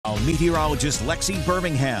meteorologist Lexi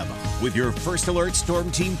Birmingham with your First Alert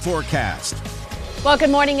Storm Team forecast. Well,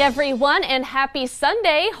 good morning, everyone, and happy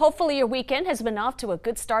Sunday. Hopefully your weekend has been off to a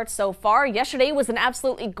good start so far. Yesterday was an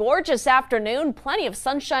absolutely gorgeous afternoon, plenty of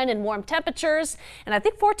sunshine and warm temperatures. And I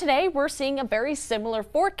think for today, we're seeing a very similar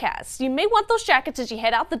forecast. You may want those jackets as you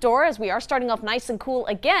head out the door, as we are starting off nice and cool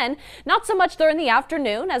again. Not so much during the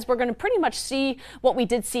afternoon, as we're going to pretty much see what we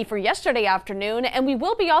did see for yesterday afternoon. And we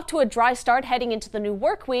will be off to a dry start heading into the new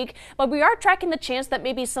work week, but we are tracking the chance that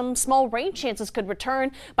maybe some small rain chances could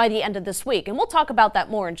return by the end of this week. And we'll talk about that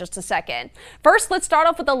more in just a second. First, let's start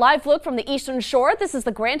off with a live look from the Eastern Shore. This is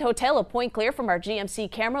the Grand Hotel of Point Clear from our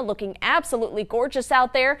GMC camera, looking absolutely gorgeous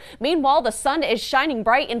out there. Meanwhile, the sun is shining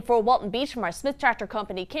bright in Fort Walton Beach from our Smith Tractor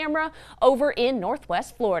Company camera over in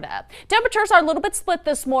Northwest Florida. Temperatures are a little bit split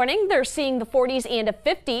this morning. They're seeing the 40s and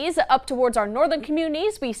 50s. Up towards our northern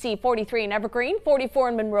communities, we see 43 in Evergreen, 44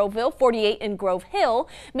 in Monroeville, 48 in Grove Hill.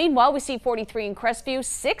 Meanwhile, we see 43 in Crestview,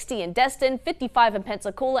 60 in Destin, 55 in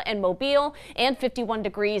Pensacola and Mobile, and 51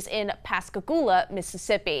 degrees in Pascagoula,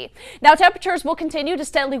 Mississippi. Now, temperatures will continue to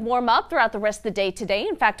steadily warm up throughout the rest of the day today.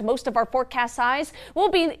 In fact, most of our forecast highs will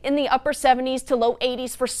be in the upper 70s to low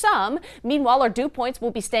 80s for some. Meanwhile, our dew points will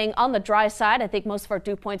be staying on the dry side. I think most of our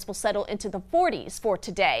dew points will settle into the 40s for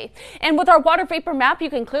today. And with our water vapor map, you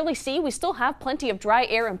can clearly see we still have plenty of dry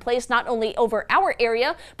air in place, not only over our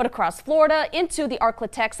area, but across Florida, into the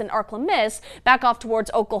Arklatex and Arklamis, back off towards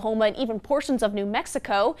Oklahoma and even portions of New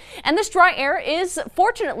Mexico. And this dry air is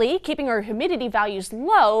fortunately keeping our humidity values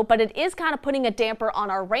low, but it is kind of putting a damper on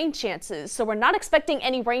our rain chances. So we're not expecting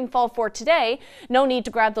any rainfall for today. No need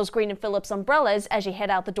to grab those Green and Phillips umbrellas as you head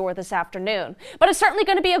out the door this afternoon. But it's certainly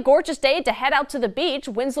going to be a gorgeous day to head out to the beach.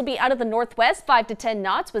 Winds will be out of the northwest, 5 to 10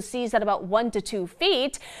 knots, with seas at about 1 to 2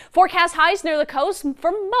 feet. Forecast highs near the coast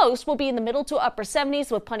for most will be in the middle to upper 70s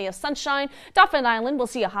with plenty of sunshine. Dauphin Island will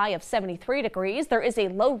see a high of 73 degrees. There is a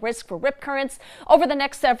low risk for rip currents over the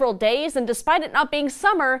next several days, and despite it not being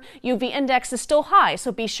summer, UV index is still high,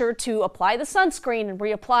 so be sure to apply the sunscreen and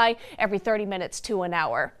reapply every 30 minutes to an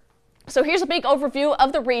hour. So here's a big overview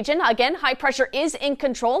of the region. Again, high pressure is in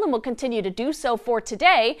control and will continue to do so for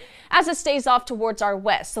today as it stays off towards our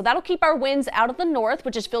west. So that'll keep our winds out of the north,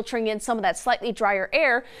 which is filtering in some of that slightly drier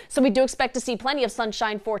air. So we do expect to see plenty of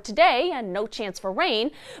sunshine for today and no chance for rain.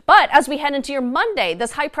 But as we head into your Monday,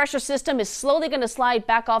 this high pressure system is slowly going to slide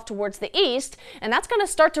back off towards the east, and that's going to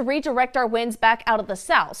start to redirect our winds back out of the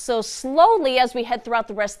south. So slowly, as we head throughout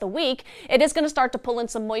the rest of the week, it is going to start to pull in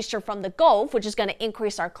some moisture from the Gulf, which is going to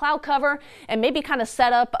increase our cloud cover and maybe kind of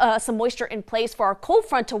set up some moisture in place for our cold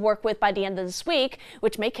front to work with by the end of this week,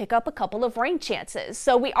 which may kick up a couple of rain chances.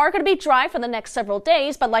 So we are going to be dry for the next several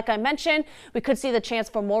days, but like I mentioned, we could see the chance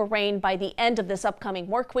for more rain by the end of this upcoming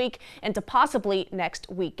work week into possibly next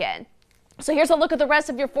weekend. So here's a look at the rest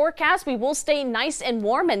of your forecast. We will stay nice and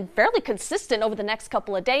warm and fairly consistent over the next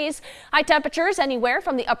couple of days. High temperatures anywhere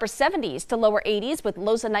from the upper 70s to lower 80s, with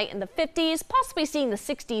lows at night in the 50s, possibly seeing the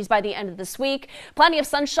 60s by the end of this week. Plenty of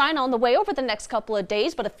sunshine on the way over the next couple of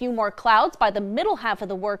days, but a few more clouds by the middle half of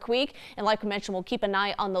the work week. And like we mentioned, we'll keep an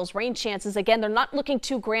eye on those rain chances. Again, they're not looking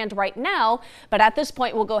too grand right now, but at this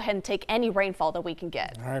point, we'll go ahead and take any rainfall that we can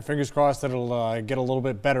get. All right, fingers crossed that it'll get a little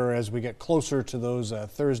bit better as we get closer to those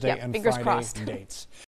Thursday and Friday dates.